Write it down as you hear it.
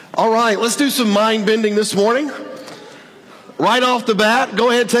All right, let's do some mind bending this morning. Right off the bat, go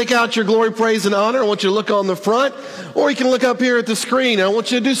ahead, take out your glory, praise, and honor. I want you to look on the front, or you can look up here at the screen. I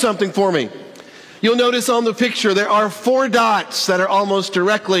want you to do something for me. You'll notice on the picture there are 4 dots that are almost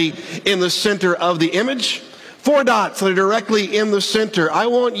directly in the center of the image. 4 dots that are directly in the center. I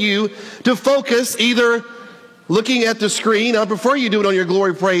want you to focus either looking at the screen. I prefer you do it on your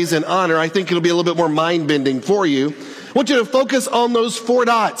glory, praise, and honor. I think it'll be a little bit more mind-bending for you. I want you to focus on those 4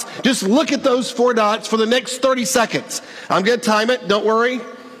 dots. Just look at those 4 dots for the next 30 seconds. I'm going to time it. Don't worry.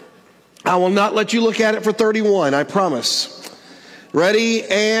 I will not let you look at it for 31. I promise. Ready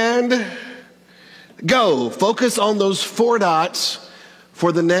and go. Focus on those 4 dots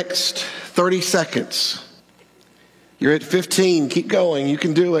for the next 30 seconds. You're at 15. Keep going. You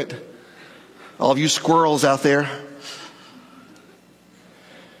can do it. All of you squirrels out there.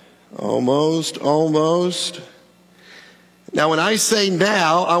 Almost. Now, when I say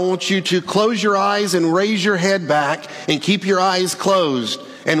now, I want you to close your eyes and raise your head back and keep your eyes closed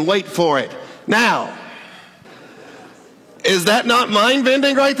and wait for it. Now, is that not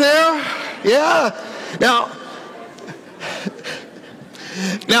mind-bending right there? Yeah. Now,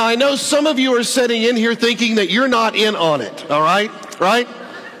 I know some of you are sitting in here thinking that you're not in on it, all right? Right?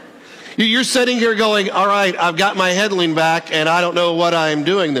 You're sitting here going, all right, I've got my head leaned back and I don't know what I'm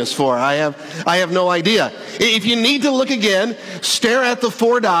doing this for. I have no idea. If you need to look again, stare at the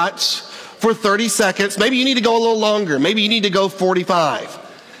 4 dots for 30 seconds. Maybe you need to go a little longer. Maybe you need to go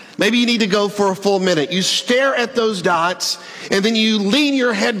 45. Maybe you need to go for a full minute. You stare at those dots and then you lean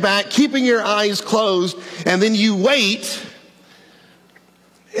your head back, keeping your eyes closed, and then you wait.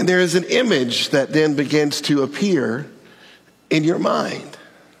 And there is an image that then begins to appear in your mind.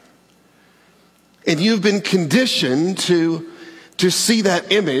 And you've been conditioned to see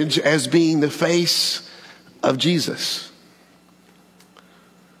that image as being the face of Jesus.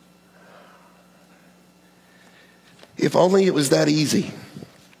 If only it was that easy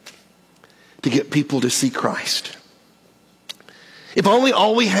to get people to see Christ. If only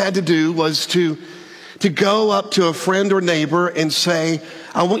all we had to do was to go up to a friend or neighbor and say,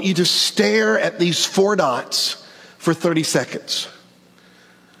 I want you to stare at these 4 dots for 30 seconds.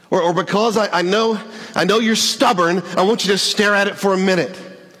 Or because I know you're stubborn, I want you to stare at it for a minute.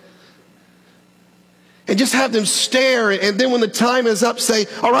 And just have them stare, and then when the time is up, say,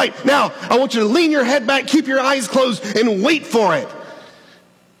 all right, now I want you to lean your head back, keep your eyes closed, and wait for it.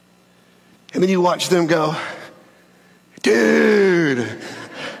 And then you watch them go, dude,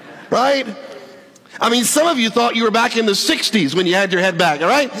 right? I mean, some of you thought you were back in the 60s when you had your head back, all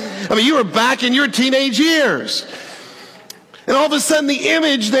right? I mean, you were back in your teenage years. And all of a sudden the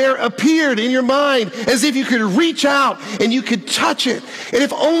image there appeared in your mind as if you could reach out and you could touch it. And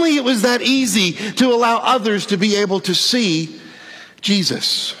if only it was that easy to allow others to be able to see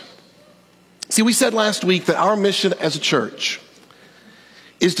Jesus. See, we said last week that our mission as a church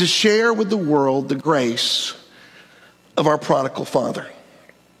is to share with the world the grace of our prodigal father.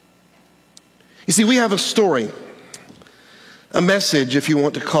 You see, we have a story, a message, if you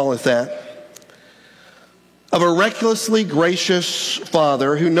want to call it that, of a recklessly gracious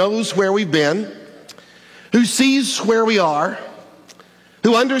father who knows where we've been, who sees where we are,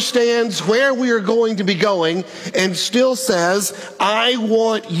 who understands where we are going to be going, and still says, I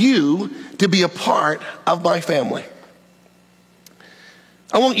want you to be a part of my family.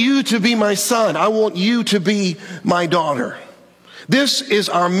 I want you to be my son. I want you to be my daughter. This is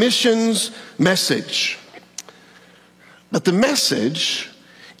our mission's message. But the message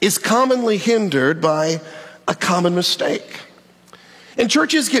is commonly hindered by a common mistake. And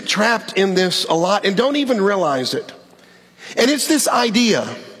churches get trapped in this a lot and don't even realize it. And it's this idea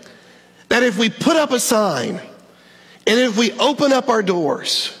that if we put up a sign and if we open up our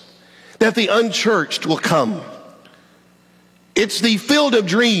doors, that the unchurched will come. It's the field of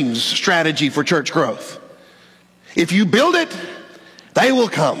dreams strategy for church growth. If you build it, they will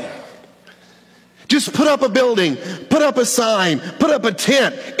come. Just put up a building, put up a sign, put up a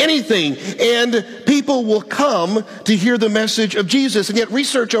tent, anything, and people will come to hear the message of Jesus. And yet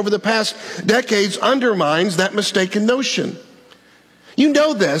research over the past decades undermines that mistaken notion. You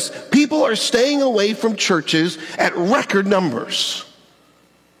know this, people are staying away from churches at record numbers.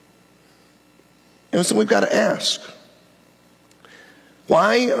 And so we've got to ask,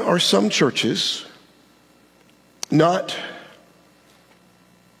 why are some churches not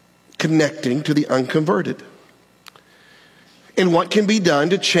connecting to the unconverted? And what can be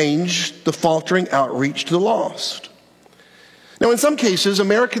done to change the faltering outreach to the lost? Now, in some cases,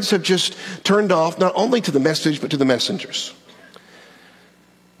 Americans have just turned off not only to the message, but to the messengers.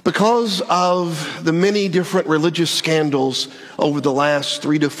 Because of the many different religious scandals over the last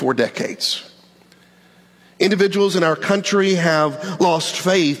 3 to 4 decades, individuals in our country have lost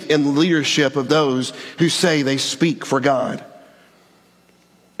faith in the leadership of those who say they speak for God.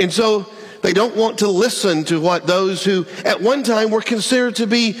 And so they don't want to listen to what those who at one time were considered to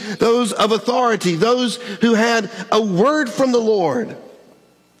be those of authority, those who had a word from the Lord.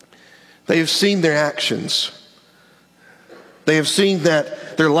 They have seen their actions. They have seen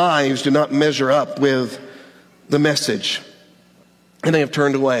that their lives do not measure up with the message, and they have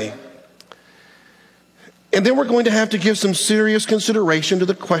turned away. And then we're going to have to give some serious consideration to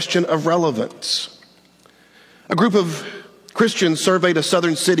the question of relevance. A group of Christians surveyed a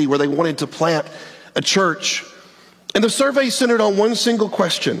southern city where they wanted to plant a church, and the survey centered on one single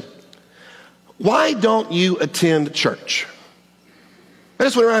question: why don't you attend church? I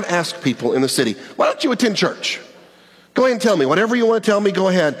just went around and asked people in the city, why don't you attend church? Go ahead and tell me. Whatever you want to tell me, go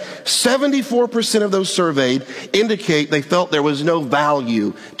ahead. 74% of those surveyed indicate they felt there was no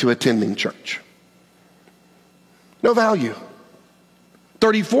value to attending church. No value.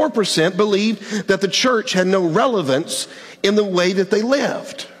 34% believed that the church had no relevance in the way that they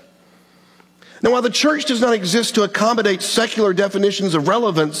lived. Now, while the church does not exist to accommodate secular definitions of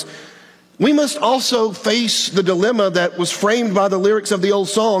relevance, we must also face the dilemma that was framed by the lyrics of the old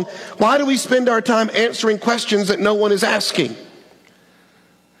song: why do we spend our time answering questions that no one is asking?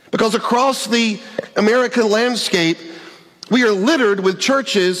 Because across the American landscape, we are littered with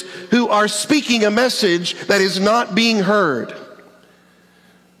churches who are speaking a message that is not being heard,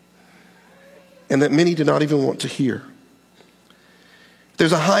 and that many do not even want to hear.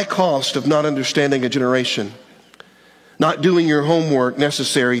 There's a high cost of not understanding a generation, not doing your homework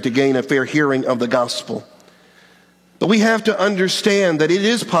necessary to gain a fair hearing of the gospel. But we have to understand that it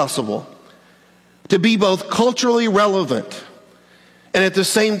is possible to be both culturally relevant and at the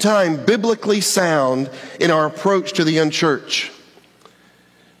same time biblically sound in our approach to the unchurched.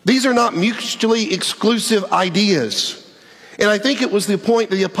 These are not mutually exclusive ideas. And I think it was the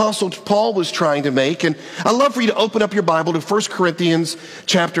point that the Apostle Paul was trying to make. And I'd love for you to open up your Bible to 1 Corinthians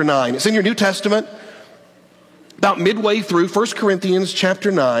chapter 9. It's in your New Testament, about midway through 1 Corinthians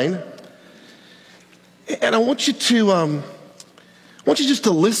chapter 9. And I want you just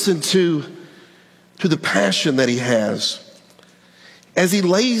to listen to the passion that he has as he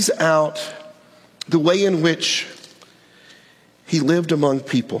lays out the way in which he lived among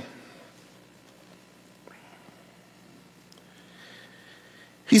people.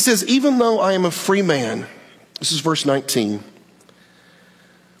 He says, even though I am a free man, this is verse 19,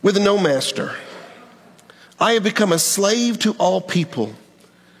 with no master, I have become a slave to all people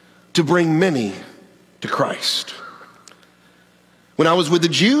to bring many to Christ. When I was with the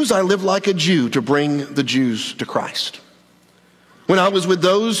Jews, I lived like a Jew to bring the Jews to Christ. When I was with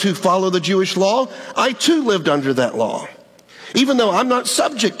those who follow the Jewish law, I too lived under that law. Even though I'm not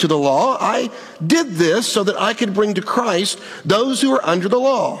subject to the law, I did this so that I could bring to Christ those who are under the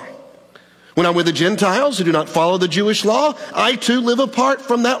law. When I'm with the Gentiles who do not follow the Jewish law, I too live apart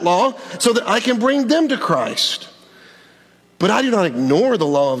from that law so that I can bring them to Christ. But I do not ignore the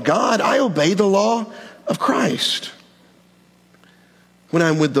law of God. I obey the law of Christ. When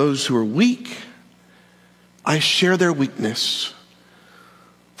I'm with those who are weak, I share their weakness,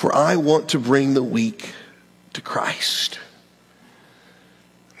 for I want to bring the weak to Christ.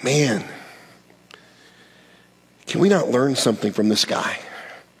 Man, can we not learn something from this guy?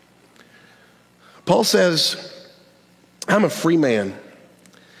 Paul says, I'm a free man.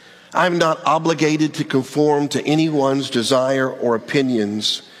 I'm not obligated to conform to anyone's desire or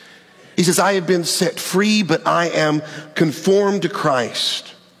opinions. He says, I have been set free, but I am conformed to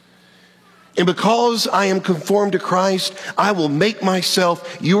Christ. And because I am conformed to Christ, I will make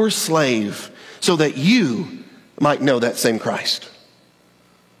myself your slave so that you might know that same Christ.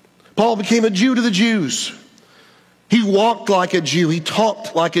 Paul became a Jew to the Jews. He walked like a Jew. He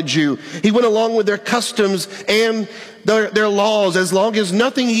talked like a Jew. He went along with their customs and their laws as long as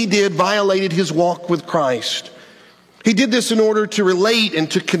nothing he did violated his walk with Christ. He did this in order to relate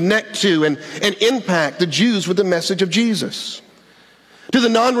and to connect to and impact the Jews with the message of Jesus. To the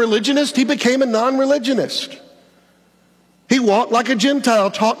non-religionist, he became a non-religionist. He walked like a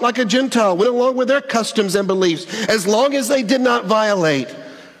Gentile, talked like a Gentile, went along with their customs and beliefs as long as they did not violate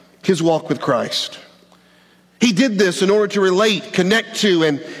his walk with Christ. He did this in order to relate, connect to,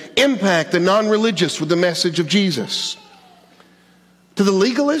 and impact the non-religious with the message of Jesus. To the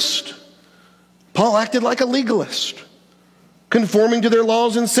legalist, Paul acted like a legalist, conforming to their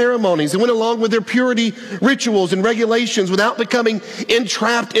laws and ceremonies. They went along with their purity rituals and regulations without becoming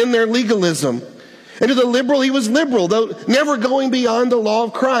entrapped in their legalism. And to the liberal, he was liberal, though never going beyond the law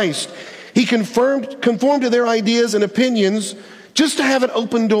of Christ. He conformed to their ideas and opinions just to have an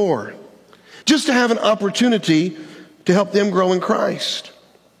open door, just to have an opportunity to help them grow in Christ.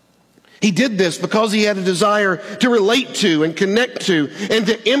 He did this because he had a desire to relate to and connect to and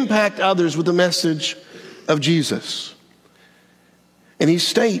to impact others with the message of Jesus. And he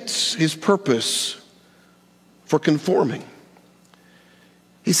states his purpose for conforming.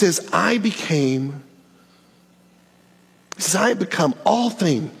 He says, I have become all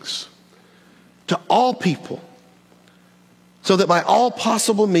things to all people, so that by all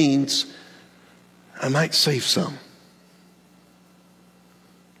possible means I might save some.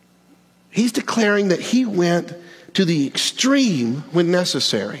 He's declaring that he went to the extreme when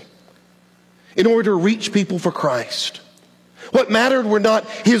necessary in order to reach people for Christ. What mattered were not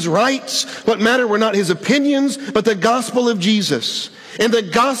his rights, what mattered were not his opinions, but the gospel of Jesus. And the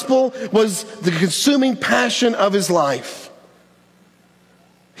gospel was the consuming passion of his life.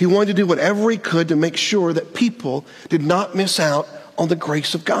 He wanted to do whatever he could to make sure that people did not miss out on the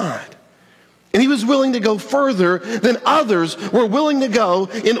grace of God. And he was willing to go further than others were willing to go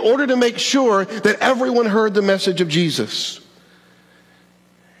in order to make sure that everyone heard the message of Jesus.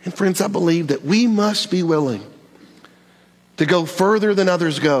 And friends, I believe that we must be willing to go further than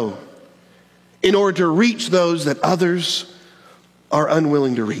others go in order to reach those that others are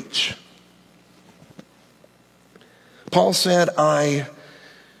unwilling to reach. Paul said, I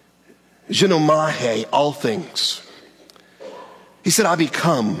genomai all things. He said, I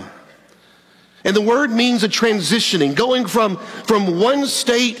become. And the word means a transitioning, going from one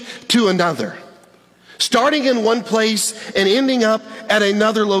state to another, starting in one place and ending up at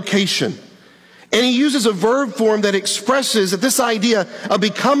another location. And he uses a verb form that expresses that this idea of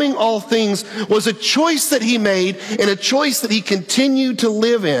becoming all things was a choice that he made and a choice that he continued to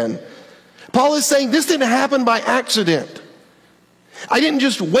live in. Paul is saying this didn't happen by accident. I didn't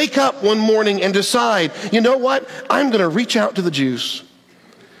just wake up one morning and decide, you know what? I'm going to reach out to the Jews.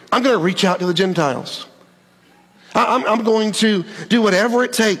 I'm going to reach out to the Gentiles. I'm going to do whatever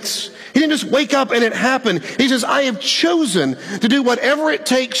it takes. He didn't just wake up and it happened. He says, I have chosen to do whatever it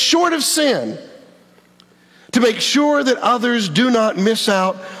takes short of sin to make sure that others do not miss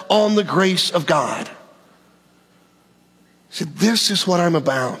out on the grace of God. He said, this is what I'm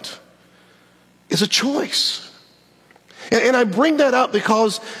about. It's a choice. And I bring that up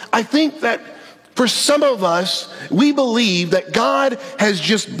because I think that for some of us, we believe that God has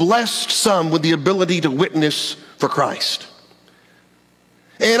just blessed some with the ability to witness for Christ.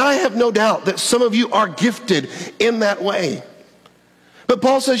 And I have no doubt that some of you are gifted in that way. But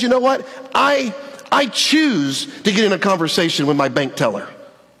Paul says, you know what? I choose to get in a conversation with my bank teller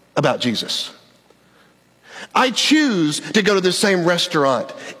about Jesus. I choose to go to the same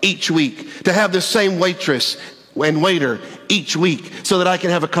restaurant each week, to have the same waitress and waiter each week so that I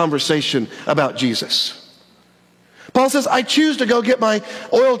can have a conversation about Jesus. Paul says, I choose to go get my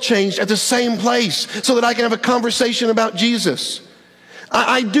oil changed at the same place so that I can have a conversation about Jesus.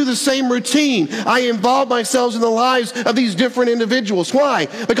 I do the same routine. I involve myself in the lives of these different individuals. Why?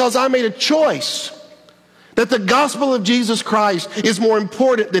 Because I made a choice that the gospel of Jesus Christ is more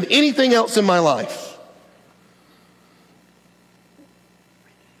important than anything else in my life.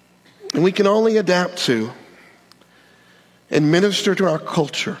 And we can only adapt to and minister to our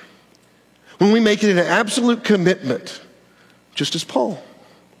culture when we make it an absolute commitment, just as Paul.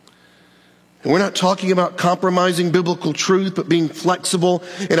 And we're not talking about compromising biblical truth, but being flexible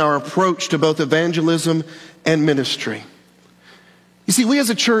in our approach to both evangelism and ministry. You see, we as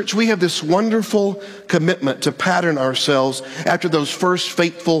a church, we have this wonderful commitment to pattern ourselves after those first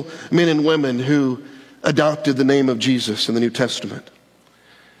faithful men and women who adopted the name of Jesus in the New Testament.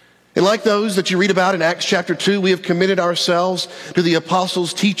 And like those that you read about in Acts chapter 2, we have committed ourselves to the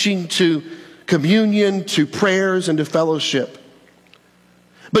apostles' teaching, to communion, to prayers, and to fellowship.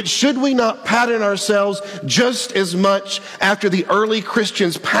 But should we not pattern ourselves just as much after the early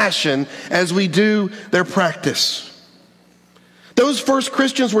Christians' passion as we do their practice? Those first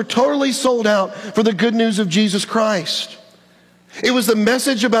Christians were totally sold out for the good news of Jesus Christ. It was the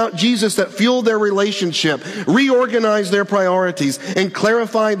message about Jesus that fueled their relationship, reorganized their priorities, and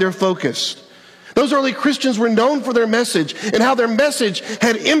clarified their focus. Those early Christians were known for their message and how their message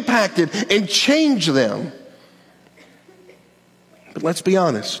had impacted and changed them. But let's be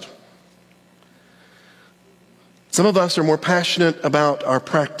honest. Some of us are more passionate about our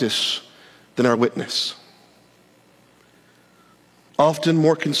practice than our witness. Often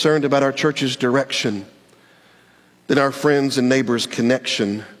more concerned about our church's direction than our friends' and neighbors'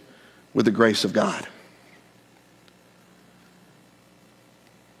 connection with the grace of God.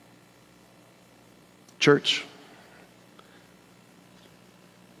 Church,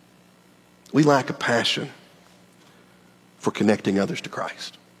 we lack a passion for connecting others to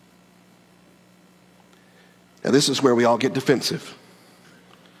Christ. Now, this is where we all get defensive.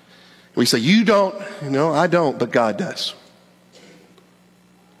 We say, you don't, I don't, but God does.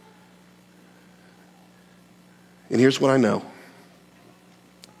 And here's what I know.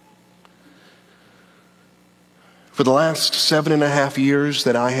 For the last 7.5 years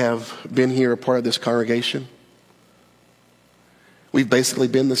that I have been here, a part of this congregation, we've basically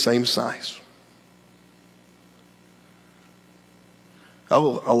been the same size.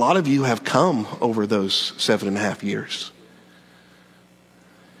 Oh, a lot of you have come over those 7.5 years.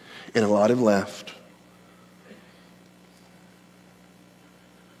 And a lot have left.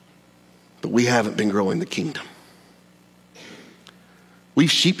 But we haven't been growing the kingdom. We've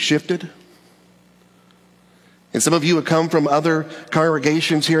sheep shifted. And some of you have come from other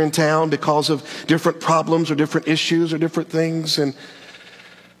congregations here in town because of different problems or different issues or different things. And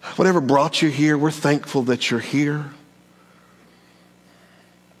whatever brought you here, we're thankful that you're here.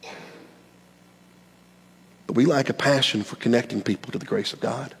 But we lack a passion for connecting people to the grace of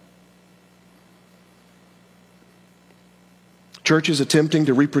God. Churches attempting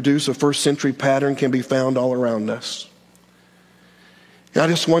to reproduce a first century pattern can be found all around us. And I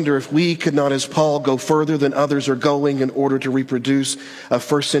just wonder if we could not, as Paul, go further than others are going in order to reproduce a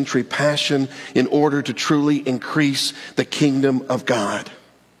first century passion in order to truly increase the kingdom of God.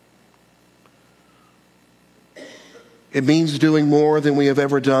 It means doing more than we have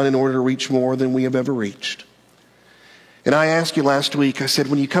ever done in order to reach more than we have ever reached. And I asked you last week, I said,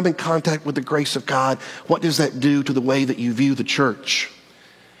 when you come in contact with the grace of God, what does that do to the way that you view the church?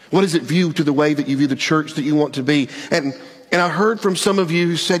 What does it view to the way that you view the church that you want to be? And I heard from some of you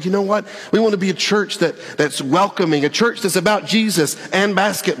who said, you know what? We want to be a church that's welcoming, a church that's about Jesus and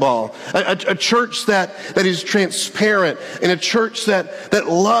basketball, a church that is transparent, and a church that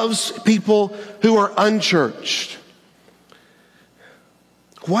loves people who are unchurched.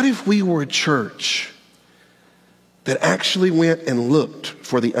 What if we were a church that actually went and looked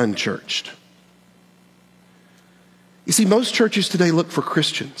for the unchurched? You see, most churches today look for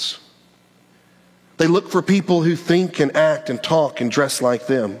Christians. They look for people who think and act and talk and dress like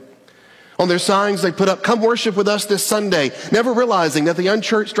them. On their signs they put up, come worship with us this Sunday, never realizing that the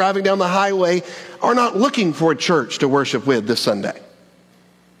unchurched driving down the highway are not looking for a church to worship with this Sunday.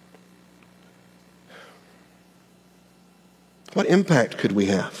 What impact could we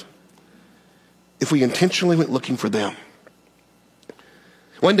have if we intentionally went looking for them?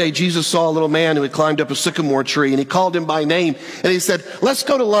 One day Jesus saw a little man who had climbed up a sycamore tree, and he called him by name and he said, let's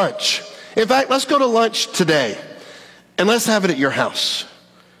go to lunch. In fact, let's go to lunch today and let's have it at your house.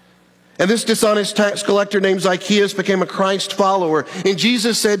 And this dishonest tax collector named Zacchaeus became a Christ follower. And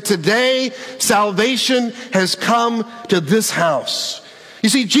Jesus said, today salvation has come to this house. You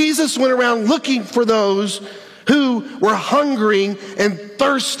see, Jesus went around looking for those who were hungering and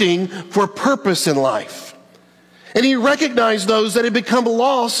thirsting for purpose in life. And he recognized those that had become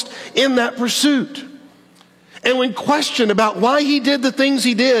lost in that pursuit. And when questioned about why he did the things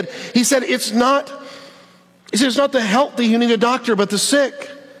he did, he said, it's not the healthy who need a doctor, but the sick.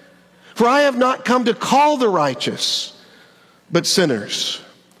 For I have not come to call the righteous, but sinners.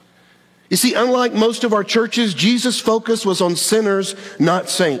 You see, unlike most of our churches, Jesus' focus was on sinners, not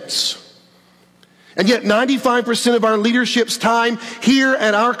saints. And yet 95% of our leadership's time here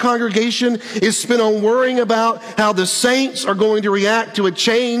at our congregation is spent on worrying about how the saints are going to react to a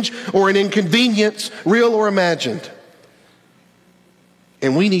change or an inconvenience, real or imagined.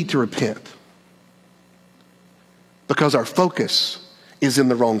 And we need to repent because our focus is in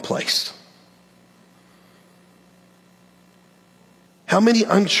the wrong place. How many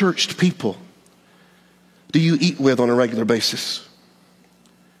unchurched people do you eat with on a regular basis?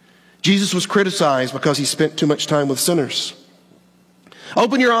 Jesus was criticized because he spent too much time with sinners.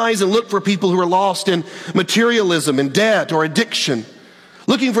 Open your eyes and look for people who are lost in materialism and debt or addiction.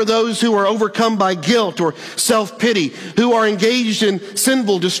 Looking for those who are overcome by guilt or self-pity, who are engaged in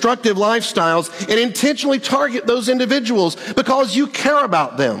sinful, destructive lifestyles, and intentionally target those individuals because you care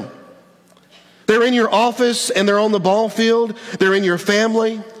about them. They're in your office and they're on the ball field. They're in your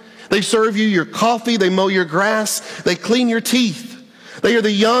family. They serve you your coffee. They mow your grass. They clean your teeth. They are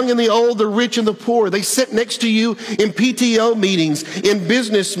the young and the old, the rich and the poor. They sit next to you in PTO meetings, in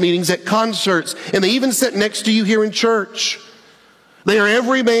business meetings, at concerts, and they even sit next to you here in church. They are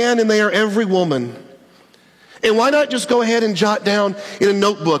every man and they are every woman. And why not just go ahead and jot down in a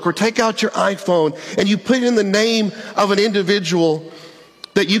notebook or take out your iPhone and you put in the name of an individual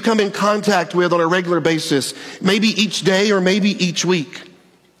that you come in contact with on a regular basis, maybe each day or maybe each week.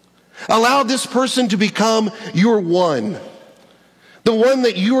 Allow this person to become your one. The one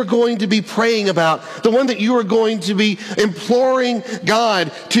that you are going to be praying about. The one that you are going to be imploring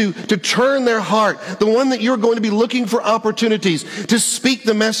God to turn their heart. The one that you're going to be looking for opportunities to speak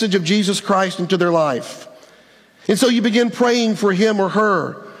the message of Jesus Christ into their life. And so you begin praying for him or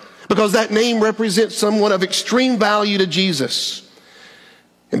her, because that name represents someone of extreme value to Jesus.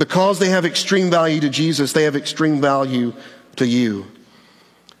 And because they have extreme value to Jesus, they have extreme value to you.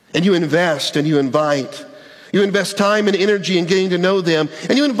 And you invest and you invite. You invest time and energy in getting to know them.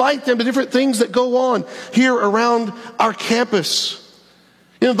 And you invite them to different things that go on here around our campus.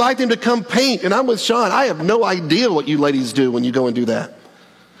 You invite them to come paint. And I'm with Sean. I have no idea what you ladies do when you go and do that.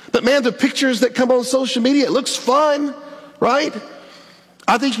 But man, the pictures that come on social media, it looks fun, right?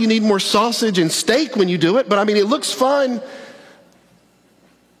 I think you need more sausage and steak when you do it. But I mean, it looks fun.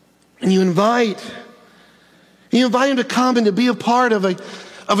 And you invite them to come and to be a part of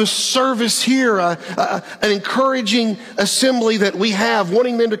a service here, an encouraging assembly that we have,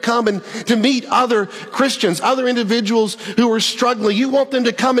 wanting them to come and to meet other Christians, other individuals who are struggling. You want them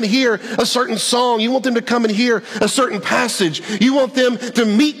to come and hear a certain song. You want them to come and hear a certain passage. You want them to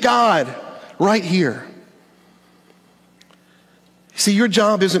meet God right here. See, your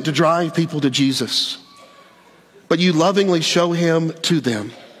job isn't to drive people to Jesus, but you lovingly show him to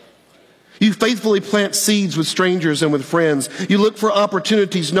them. You faithfully plant seeds with strangers and with friends. You look for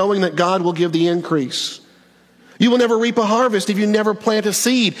opportunities knowing that God will give the increase. You will never reap a harvest if you never plant a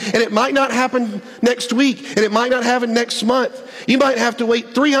seed. And it might not happen next week, and it might not happen next month. You might have to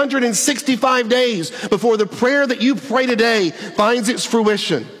wait 365 days before the prayer that you pray today finds its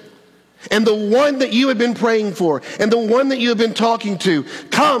fruition. And the one that you have been praying for and the one that you have been talking to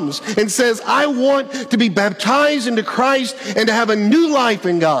comes and says, I want to be baptized into Christ and to have a new life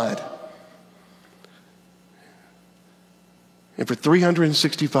in God. And for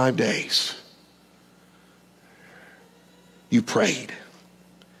 365 days, you prayed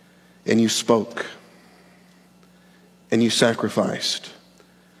and you spoke and you sacrificed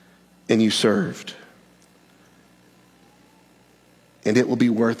and you served. And it will be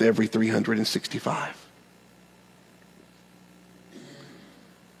worth every 365.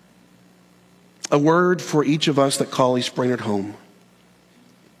 A word for each of us that call East Brainerd home.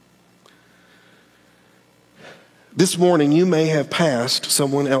 This morning, you may have passed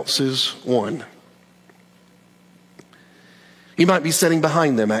someone else's one. You might be sitting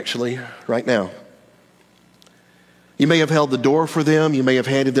behind them, actually, right now. You may have held the door for them. You may have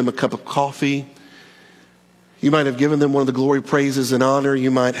handed them a cup of coffee. You might have given them one of the glory praises and honor. You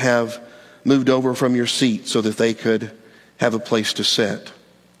might have moved over from your seat so that they could have a place to sit.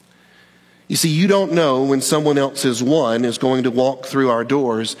 You see, you don't know when someone else's one is going to walk through our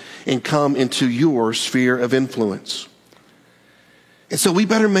doors and come into your sphere of influence. And so we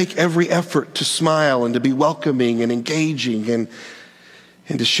better make every effort to smile and to be welcoming and engaging and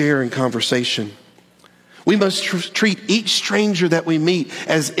to share in conversation. We must treat each stranger that we meet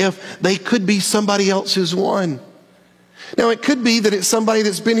as if they could be somebody else's one. Now, it could be that it's somebody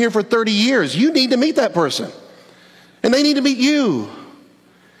that's been here for 30 years. You need to meet that person, and they need to meet you.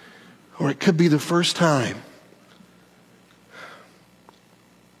 Or it could be the first time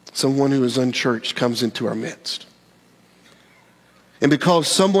someone who is unchurched comes into our midst. And because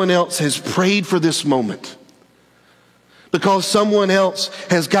someone else has prayed for this moment, because someone else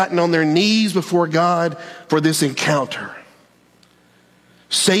has gotten on their knees before God for this encounter,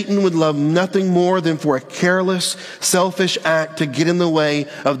 Satan would love nothing more than for a careless, selfish act to get in the way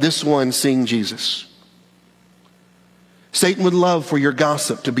of this one seeing Jesus. Satan would love for your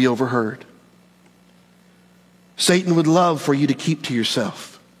gossip to be overheard. Satan would love for you to keep to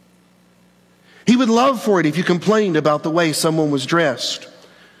yourself. He would love for it if you complained about the way someone was dressed,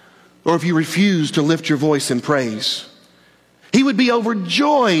 or if you refused to lift your voice in praise. He would be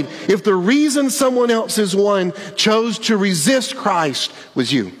overjoyed if the reason someone else's one chose to resist Christ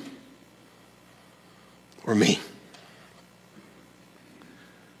was you or me.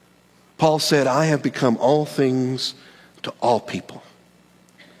 Paul said, I have become all things to all people.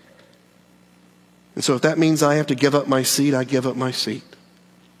 And so if that means I have to give up my seat, I give up my seat.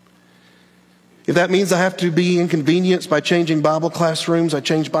 If that means I have to be inconvenienced by changing Bible classrooms, I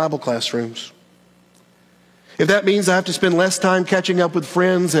change Bible classrooms. If that means I have to spend less time catching up with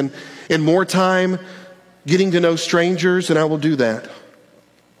friends and more time getting to know strangers, then I will do that.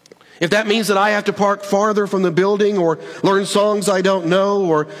 If that means that I have to park farther from the building or learn songs I don't know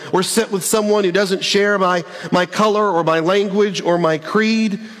or sit with someone who doesn't share my color or my language or my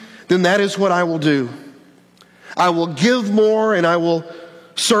creed, then that is what I will do. I will give more and I will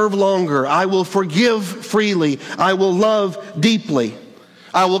serve longer. I will forgive freely. I will love deeply.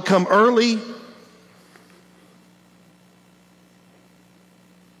 I will come early.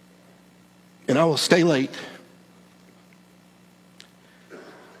 And I will stay late.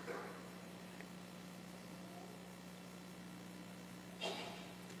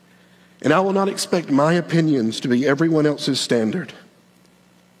 And I will not expect my opinions to be everyone else's standard.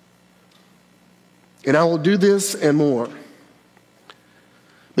 And I will do this and more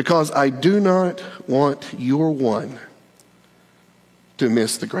because I do not want your one to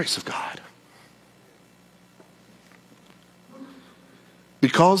miss the grace of God.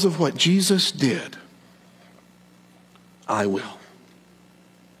 Because of what Jesus did, I will.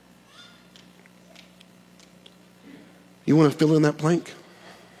 You want to fill in that blank?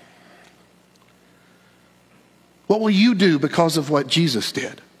 What will you do because of what Jesus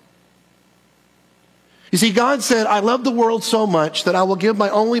did? You see, God said, I love the world so much that I will give my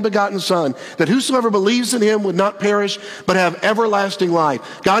only begotten Son, that whosoever believes in him would not perish, but have everlasting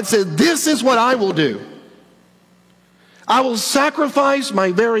life. God said, this is what I will do. I will sacrifice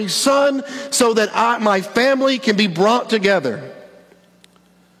my very Son so that my family can be brought together.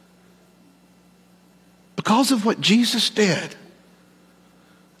 Because of what Jesus did,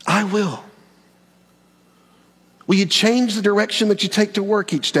 I will. Will you change the direction that you take to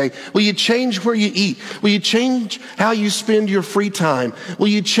work each day? Will you change where you eat? Will you change how you spend your free time? Will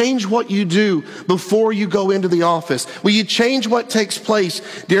you change what you do before you go into the office? Will you change what takes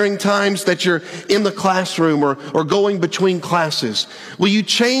place during times that you're in the classroom or going between classes? Will you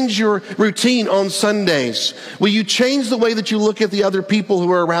change your routine on Sundays? Will you change the way that you look at the other people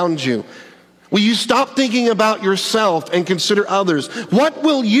who are around you? Will you stop thinking about yourself and consider others? What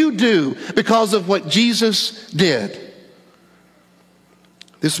will you do because of what Jesus did?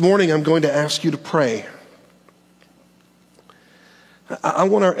 This morning, I'm going to ask you to pray. I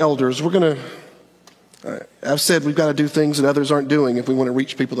want our elders, I've said we've got to do things that others aren't doing if we want to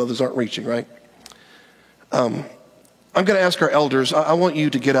reach people that others aren't reaching, right? I'm going to ask our elders, I want you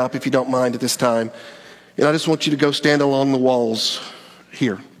to get up if you don't mind at this time. And I just want you to go stand along the walls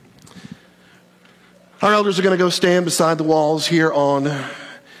here. Our elders are going to go stand beside the walls here on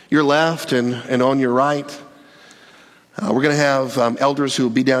your left and on your right. We're going to have elders who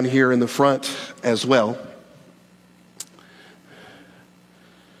will be down here in the front as well.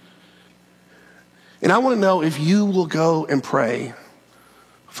 And I want to know if you will go and pray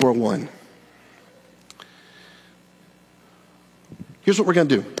for one. Here's what we're going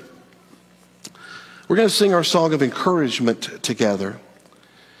to do. We're going to sing our song of encouragement together.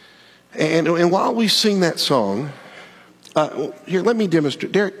 And while we sing that song, here, let me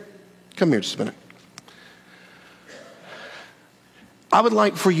demonstrate. Derek, come here just a minute. I would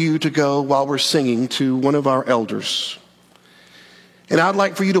like for you to go while we're singing to one of our elders. And I'd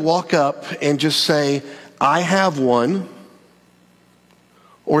like for you to walk up and just say, I have one,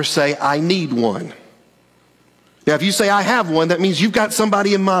 or say, I need one. Now, if you say, I have one, that means you've got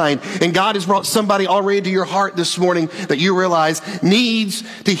somebody in mind, and God has brought somebody already to your heart this morning that you realize needs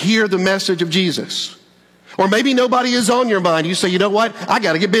to hear the message of Jesus. Or maybe nobody is on your mind. You say, you know what? I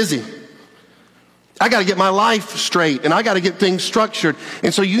got to get busy. I got to get my life straight, and I got to get things structured.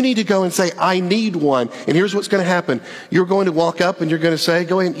 And so you need to go and say, I need one. And here's what's going to happen. You're going to walk up and you're going to say,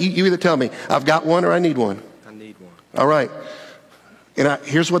 go ahead, you either tell me, I've got one or I need one. I need one. All right. And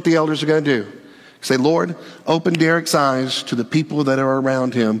here's what the elders are going to do. Say, Lord, open Derek's eyes to the people that are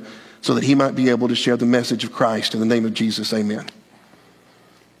around him so that he might be able to share the message of Christ. In the name of Jesus, amen.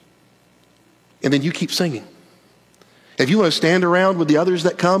 And then you keep singing. If you want to stand around with the others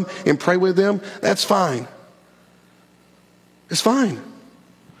that come and pray with them, that's fine. It's fine.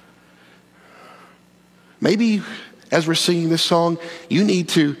 Maybe as we're singing this song,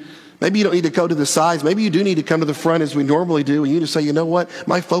 maybe you don't need to go to the sides. Maybe you do need to come to the front as we normally do. And you just say, you know what?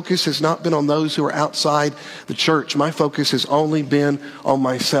 My focus has not been on those who are outside the church. My focus has only been on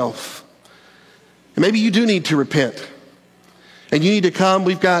myself. And maybe you do need to repent. And you need to come.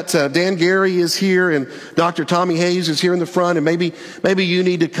 We've got Dan Gary is here and Dr. Tommy Hayes is here in the front. And maybe you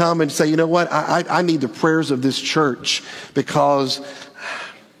need to come and say, you know what? I need the prayers of this church because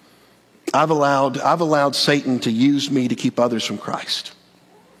I've allowed Satan to use me to keep others from Christ.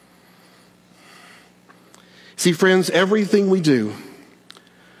 See, friends, everything we do,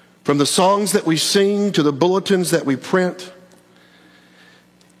 from the songs that we sing to the bulletins that we print,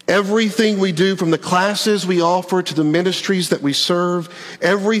 everything we do from the classes we offer to the ministries that we serve,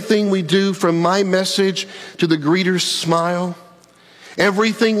 everything we do from my message to the greeter's smile,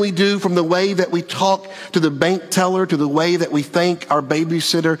 everything we do from the way that we talk to the bank teller to the way that we thank our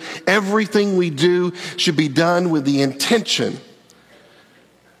babysitter, everything we do should be done with the intention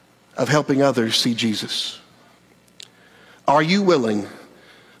of helping others see Jesus. Are you willing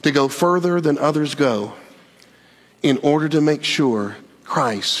to go further than others go in order to make sure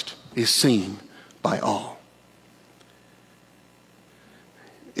Christ is seen by all.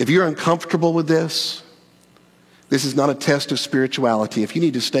 If you're uncomfortable with this, this is not a test of spirituality. If you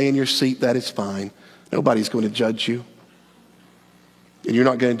need to stay in your seat, that is fine. Nobody's going to judge you. And you're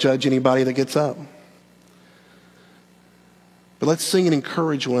not going to judge anybody that gets up. But let's sing and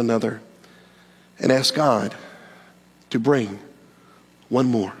encourage one another and ask God to bring one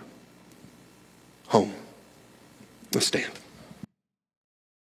more home. Let's stand.